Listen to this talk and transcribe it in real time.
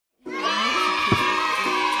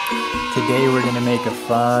Today we're gonna make a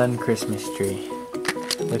fun Christmas tree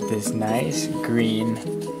with this nice green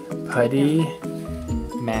putty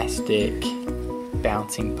mastic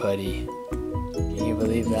bouncing putty. Can you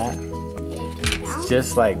believe that? It's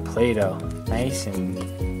just like Play-Doh, nice and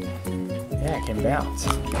yeah, it can bounce.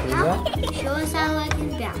 Can you believe that? Show us how it can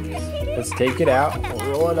bounce. Let's take it out.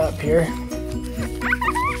 We'll roll it up here.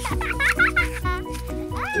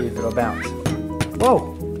 See if it'll bounce.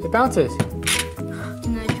 Whoa! It bounces.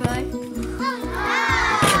 Can I try?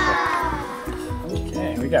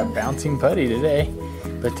 Okay, we got bouncing putty today.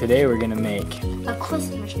 But today we're gonna make a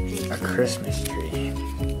Christmas tree. A Christmas tree.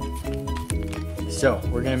 So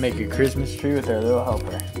we're gonna make a Christmas tree with our little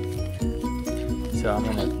helper. So I'm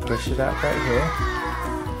gonna push it up right here.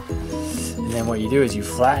 And then what you do is you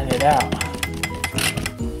flatten it out.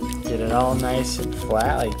 Get it all nice and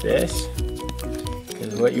flat like this.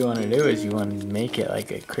 Because what you want to do is you want to make it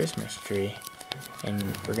like a Christmas tree. And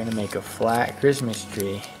we're going to make a flat Christmas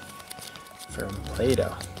tree from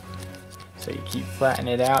Play-Doh. So you keep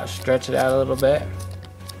flattening it out, stretch it out a little bit.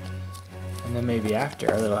 And then maybe after,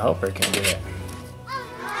 our little helper can do it.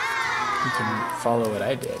 You can follow what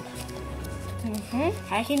I did.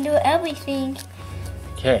 I can do everything.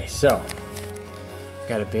 Okay, so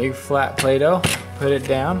got a big flat Play-Doh. Put it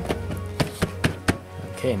down.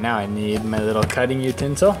 Okay, now I need my little cutting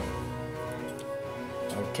utensil.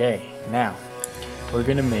 Okay, now we're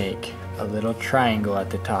gonna make a little triangle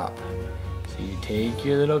at the top. So you take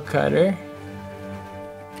your little cutter,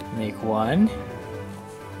 make one,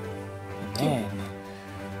 and then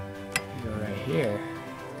you go right here,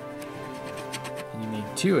 and you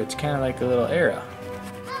make two. It's kind of like a little arrow.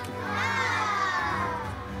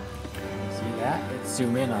 See that? Let's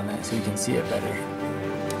zoom in on that so you can see it better.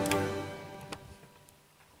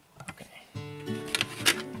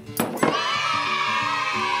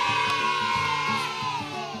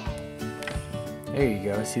 There you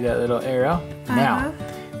go, see that little arrow? Now,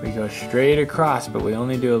 we go straight across, but we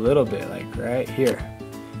only do a little bit, like right here.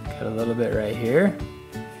 Cut a little bit right here.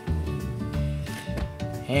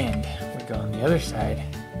 And we go on the other side,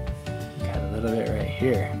 cut a little bit right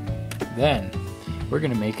here. Then, we're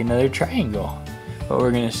gonna make another triangle. But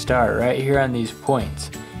we're gonna start right here on these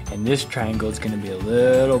points. And this triangle is gonna be a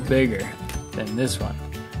little bigger than this one.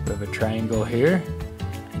 We have a triangle here,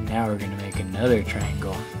 and now we're gonna make another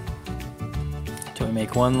triangle. So we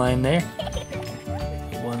make one line there,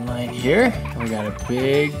 one line here, and we got a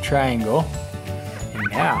big triangle. And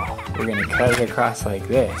now we're gonna cut it across like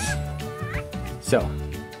this. So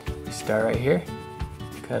we start right here,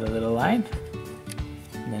 cut a little line,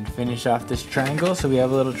 and then finish off this triangle. So we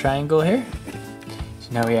have a little triangle here.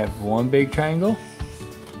 So now we have one big triangle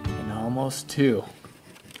and almost two.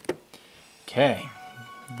 Okay,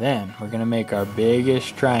 then we're gonna make our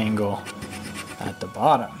biggest triangle at the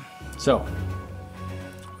bottom. So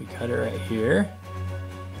we cut it right here.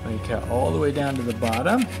 We cut all the way down to the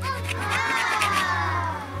bottom. And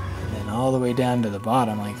then all the way down to the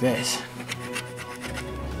bottom like this.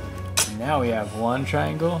 And now we have one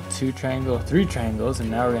triangle, two triangles, three triangles, and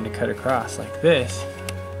now we're going to cut across like this.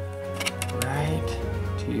 Right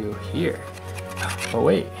to here. Oh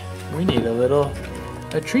wait, we need a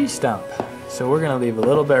tree stump. So we're going to leave a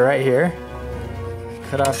little bit right here.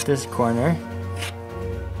 Cut off this corner.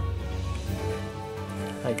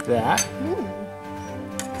 Like that.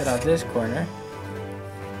 Cut out this corner.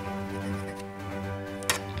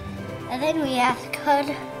 And then we have to cut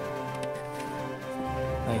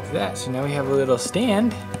Like that. So now we have a little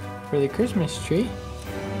stand for the Christmas tree.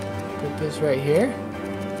 Put this right here.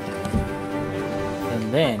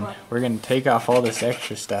 And then we're going to take off all this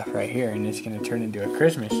extra stuff right here, and it's going to turn into a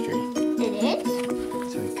Christmas tree. it is.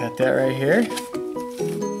 So we cut that right here.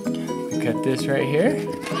 We cut this right here.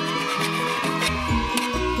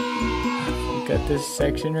 Got this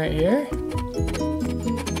section right here.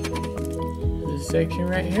 This section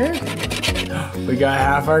right here. We got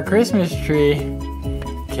half our Christmas tree.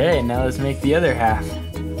 Okay, now let's make the other half.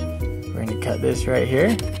 We're gonna cut this right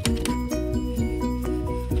here.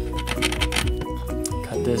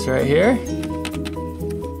 Cut this right here.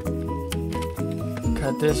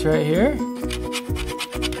 Cut this right here.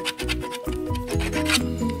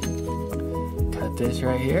 Cut this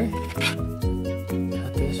right here.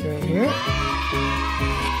 Cut this right here.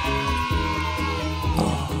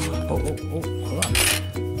 Hold on.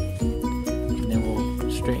 And then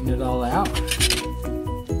we'll straighten it all out.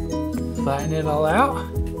 Flatten it all out.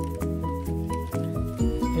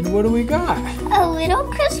 And what do we got? A little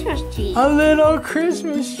Christmas tree. A little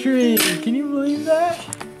Christmas tree. Can you believe that?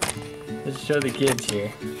 Let's show the kids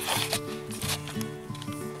here.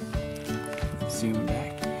 Zoom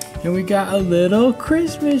back. And we got a little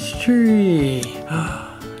Christmas tree.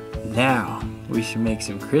 Now, we should make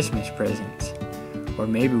some Christmas presents. Or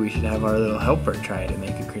maybe we should have our little helper try to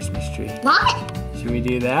make a Christmas tree. What? Should we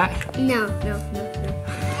do that? No, no, no.